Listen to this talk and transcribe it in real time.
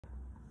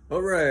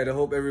All right, I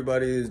hope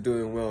everybody is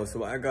doing well.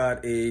 So I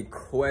got a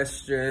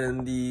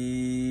question.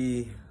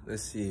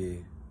 Let's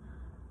see.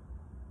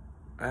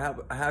 I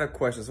had a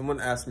question.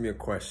 Someone asked me a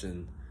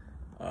question.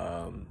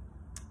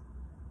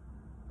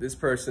 This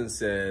person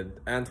said,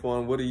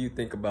 Antoine, what do you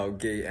think about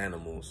gay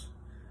animals?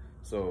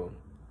 So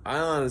I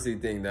honestly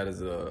think that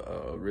is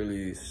a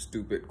really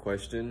stupid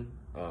question.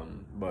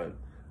 But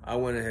I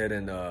went ahead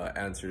and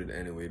answered it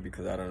anyway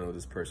because I don't know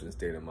this person's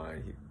state of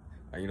mind.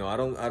 I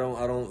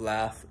don't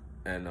laugh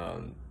and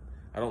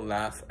I don't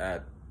laugh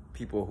at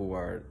people who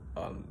are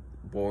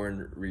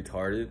born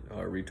retarded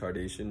or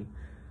retardation,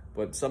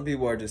 but some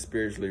people are just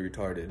spiritually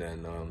retarded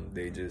and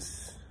they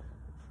just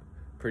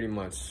pretty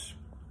much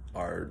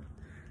are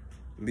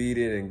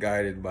leaded and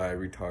guided by a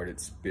retarded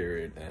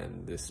spirit,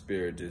 and this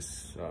spirit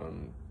just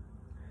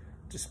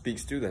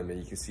speaks to them,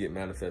 and you can see it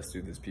manifest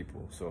through these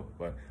people. So,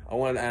 but I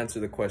wanted to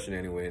answer the question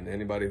anyway, and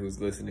anybody who's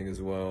listening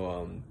as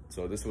well.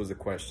 So this was a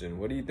question: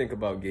 what do you think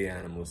about gay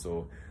animals?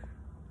 So,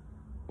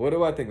 what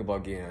do I think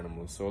about gay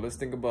animals? So let's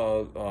think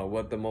about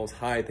what the Most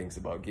High thinks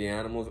about gay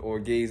animals, or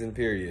gays in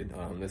period.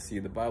 Let's see.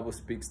 The Bible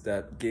speaks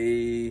that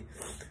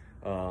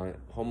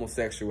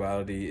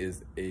homosexuality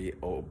is a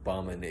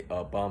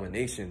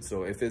abomination.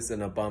 So if it's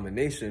an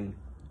abomination,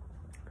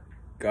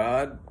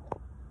 God,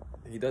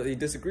 he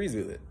disagrees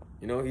with it.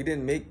 You know, he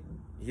didn't make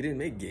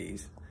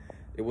gays.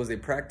 It was a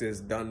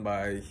practice done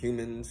by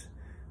humans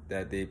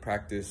that they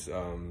practice,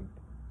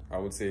 I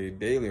would say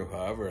daily, or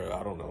however,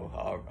 I don't know,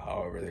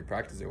 however they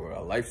practice it, or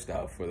a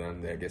lifestyle for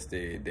them. I guess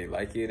they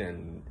like it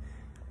and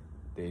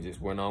they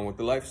just went on with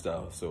the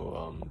lifestyle.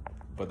 So,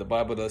 but the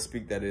Bible does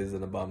speak that it is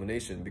an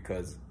abomination,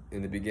 because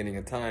in the beginning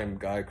of time,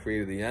 God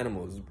created the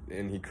animals,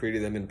 and he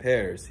created them in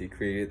pairs. He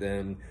created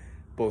them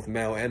both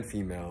male and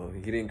female.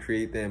 He didn't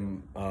create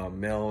them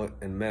male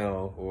and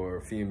male, or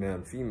female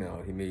and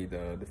female. He made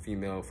the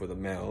female for the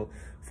male,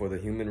 for the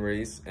human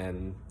race,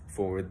 and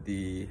for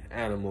the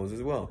animals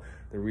as well.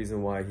 The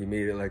reason why he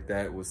made it like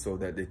that was so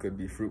that they could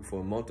be fruitful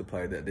and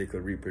multiply, that they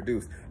could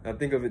reproduce. Now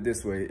think of it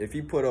this way: if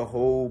you put a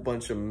whole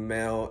bunch of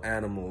male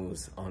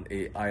animals on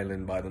an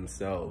island by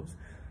themselves,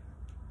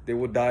 they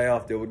would die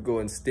off, they would go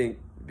extinct,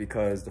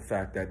 because the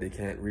fact that they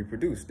can't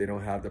reproduce. They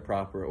don't have the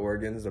proper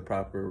organs, the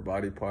proper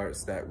body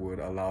parts that would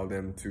allow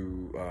them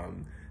to,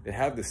 they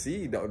have the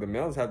seed, the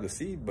males have the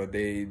seed, but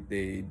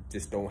they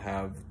just don't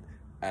have,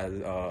 as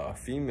a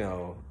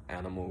female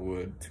animal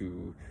would,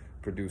 to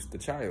produce the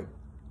child,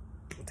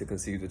 to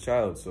conceive the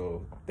child.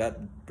 So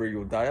that breed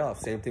will die off.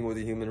 Same thing with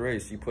the human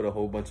race. You put a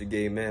whole bunch of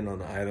gay men on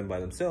an island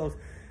by themselves,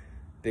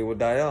 they will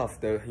die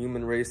off. The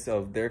human race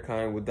of their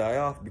kind would die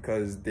off,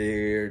 because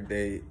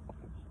they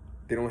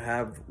don't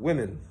have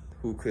women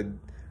who could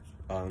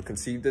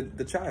conceive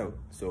the child.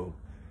 So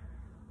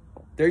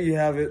there you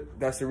have it.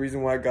 That's the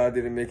reason why God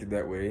didn't make it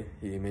that way.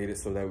 He made it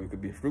so that we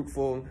could be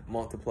fruitful,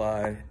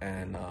 multiply,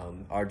 and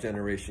our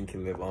generation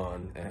can live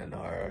on, and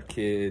our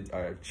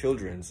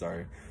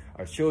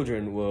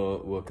children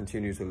will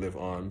continue to live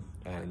on,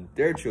 and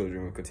their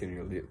children will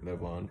continue to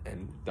live on,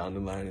 and down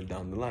the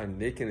line,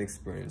 they can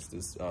experience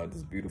this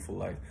beautiful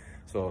life.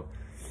 So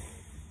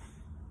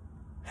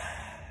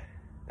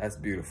that's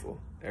beautiful.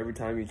 Every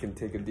time you can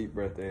take a deep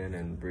breath in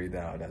and breathe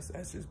out, that's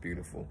just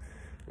beautiful.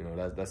 You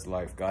know, that's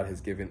life. God has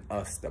given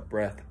us the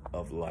breath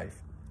of life.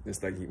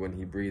 Just like when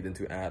he breathed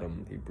into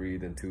Adam, he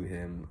breathed into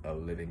him a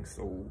living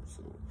soul.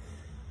 So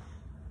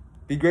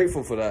be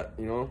grateful for that,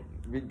 you know.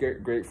 Be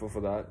grateful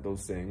for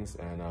those things,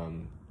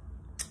 and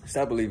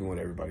stop believing what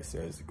everybody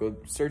says. Go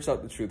search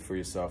out the truth for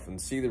yourself and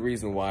see the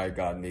reason why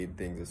God made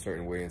things a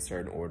certain way, in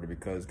certain order,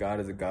 because God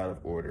is a God of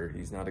order.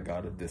 He's not a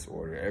God of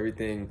disorder.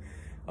 Everything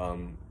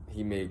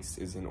he makes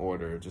is in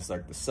order, just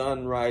like the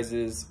sun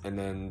rises and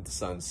then the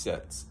sun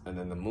sets, and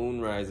then the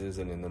moon rises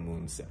and then the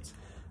moon sets.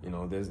 You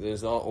know,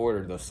 there's all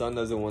order. The sun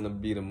doesn't want to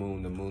be the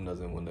moon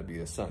doesn't want to be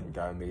the sun.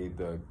 God made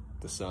the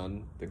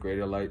sun, the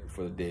greater light,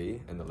 for the day,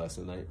 and the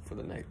lesser light for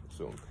the night.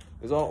 So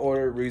there's all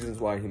order,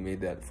 reasons why he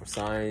made that, for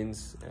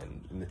signs,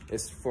 and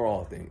it's for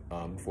all things.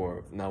 I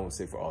won't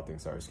say for all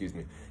things, sorry, excuse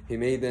me. He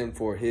made them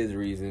for his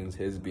reasons,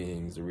 his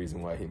beings, the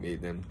reason why he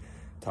made them.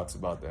 Talks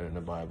about that in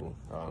the Bible.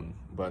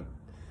 But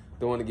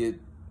don't want to get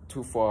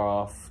too far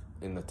off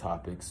in the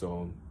topic.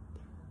 So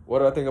what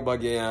do I think about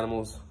gay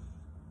animals?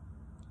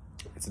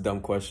 It's a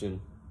dumb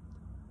question,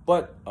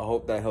 but I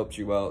hope that helps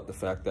you out. The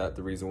fact that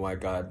the reason why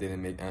God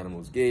didn't make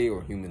animals gay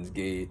or humans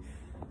gay,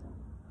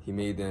 he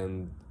made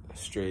them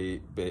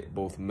straight,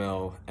 both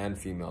male and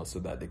female, so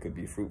that they could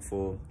be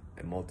fruitful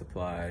and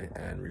multiply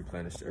and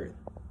replenish the earth.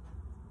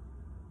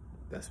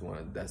 That's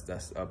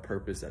a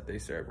purpose that they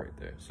serve right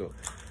there. So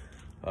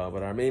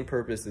but our main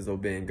purpose is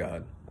obeying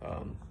God,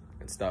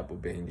 and stop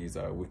obeying these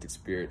wicked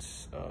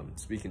spirits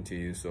speaking to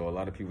you. So a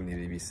lot of people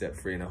need to be set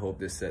free, and I hope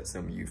this sets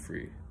some of you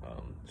free.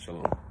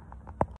 Shalom.